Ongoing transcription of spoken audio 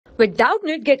With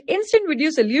Doubtnut, get instant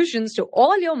video solutions to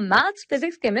all your maths,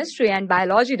 physics, chemistry, and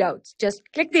biology doubts. Just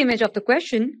click the image of the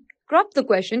question, crop the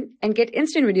question, and get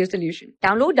instant video solution.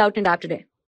 Download Doubtnut app today.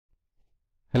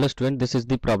 Hello student, this is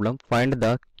the problem. Find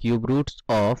the cube roots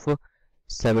of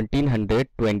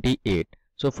 1728.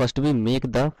 So first we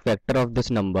make the factor of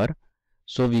this number.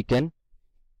 So we can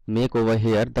make over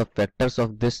here the factors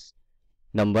of this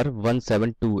number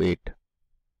 1728.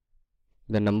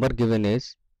 The number given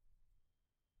is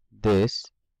this,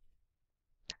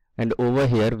 and over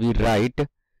here we write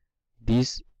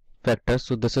these factors.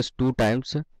 So this is 2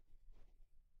 times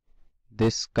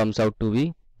this comes out to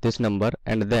be this number,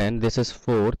 and then this is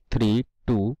 4 3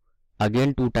 2,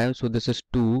 again 2 times, so this is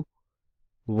 2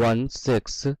 1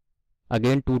 6,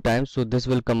 again 2 times, so this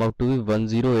will come out to be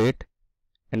 108,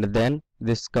 and then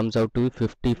this comes out to be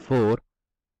 54,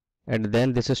 and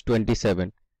then this is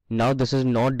 27. Now this is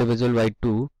not divisible by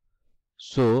 2,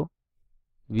 so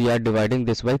we are dividing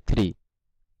this by 3.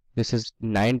 This is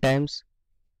 9 times,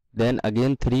 then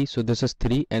again 3, so this is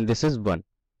 3, and this is 1.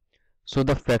 So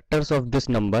the factors of this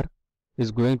number is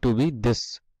going to be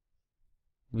this.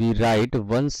 We write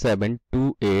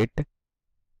 1728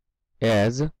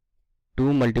 as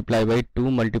 2 multiplied by 2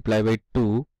 multiplied by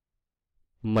 2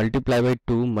 multiplied by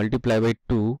 2 multiplied by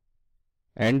 2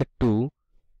 and 2,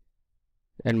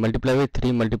 and multiply by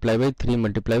 3 multiply by 3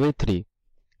 multiply by 3.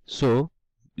 So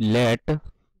let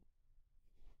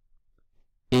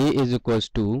A is equals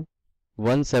to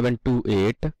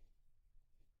 1728,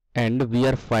 and we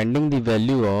are finding the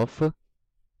value of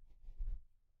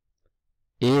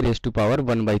A raised to power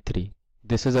 1 by 3.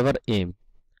 This is our aim.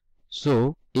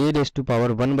 So A raised to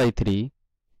power 1 by 3,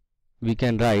 we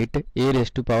can write A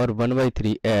raised to power 1 by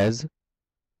 3 as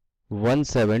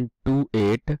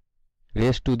 1728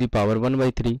 raised to the power 1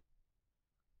 by 3,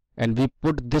 and we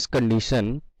put this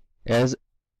condition as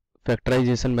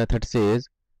factorization method says.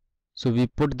 So we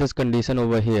put this condition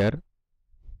over here.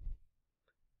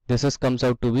 This is comes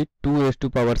out to be 2 raised to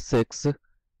power 6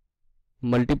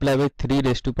 multiplied by 3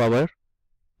 raised to power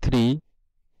 3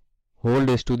 whole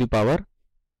raised to the power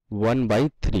 1 by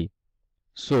 3.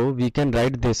 So we can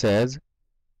write this as,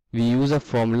 we use a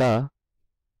formula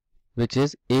which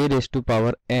is A raised to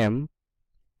power m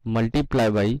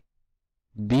multiplied by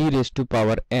B raised to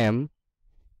power m.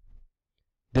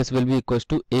 This will be equals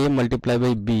to A multiplied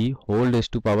by B whole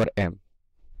raised to power m.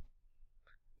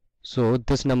 So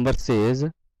this number says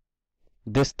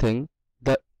this thing,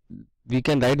 we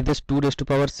can write this 2 raised to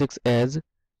power 6 as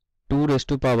 2 raised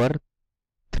to power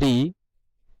 3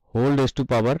 whole raised to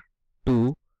power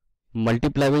 2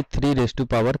 multiplied by 3 raised to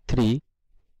power 3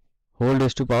 whole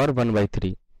raised to power 1 by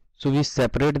 3. So we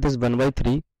separate this 1 by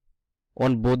 3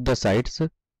 on both the sides.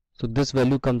 So this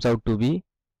value comes out to be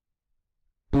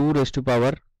 2 raised to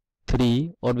power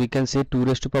 3, or we can say 2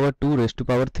 raised to power 2 raised to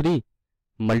power 3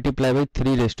 multiplied by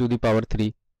 3 raised to the power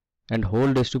 3 and whole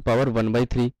raised to power 1 by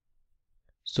 3.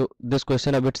 So this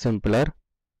question a bit simpler.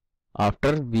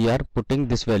 After we are putting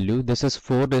this value, this is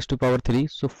 4 raised to power 3,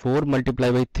 so 4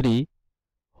 multiplied by 3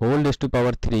 whole raised to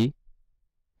power 3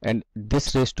 and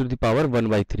this raised to the power 1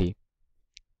 by 3.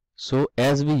 So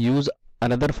as we use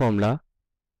another formula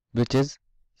which is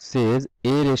says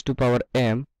A raised to power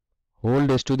m whole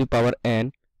raised to the power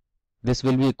n, this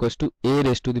will be equals to A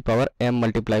raised to the power m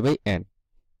multiplied by n.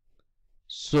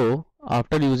 So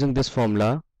after using this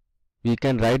formula, we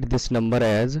can write this number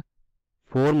as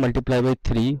 4 multiplied by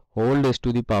 3 whole raised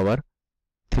to the power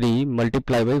 3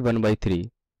 multiplied by 1 by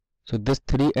 3. So this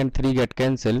 3 and 3 get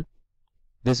cancelled.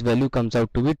 This value comes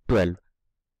out to be 12.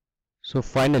 So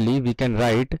finally we can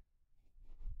write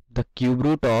the cube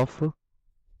root of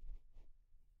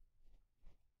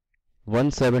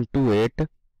 1728,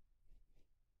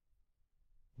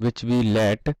 which we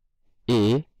let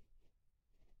A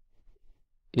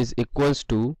is equals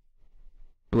to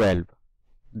 12.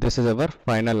 This is our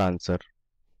final answer.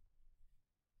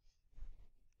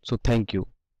 So thank you.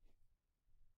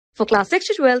 For class 6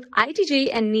 to 12, IIT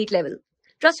JEE and NEET level.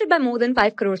 Trusted by more than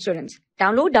 5 crore students.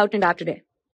 Download Doubtnut app today.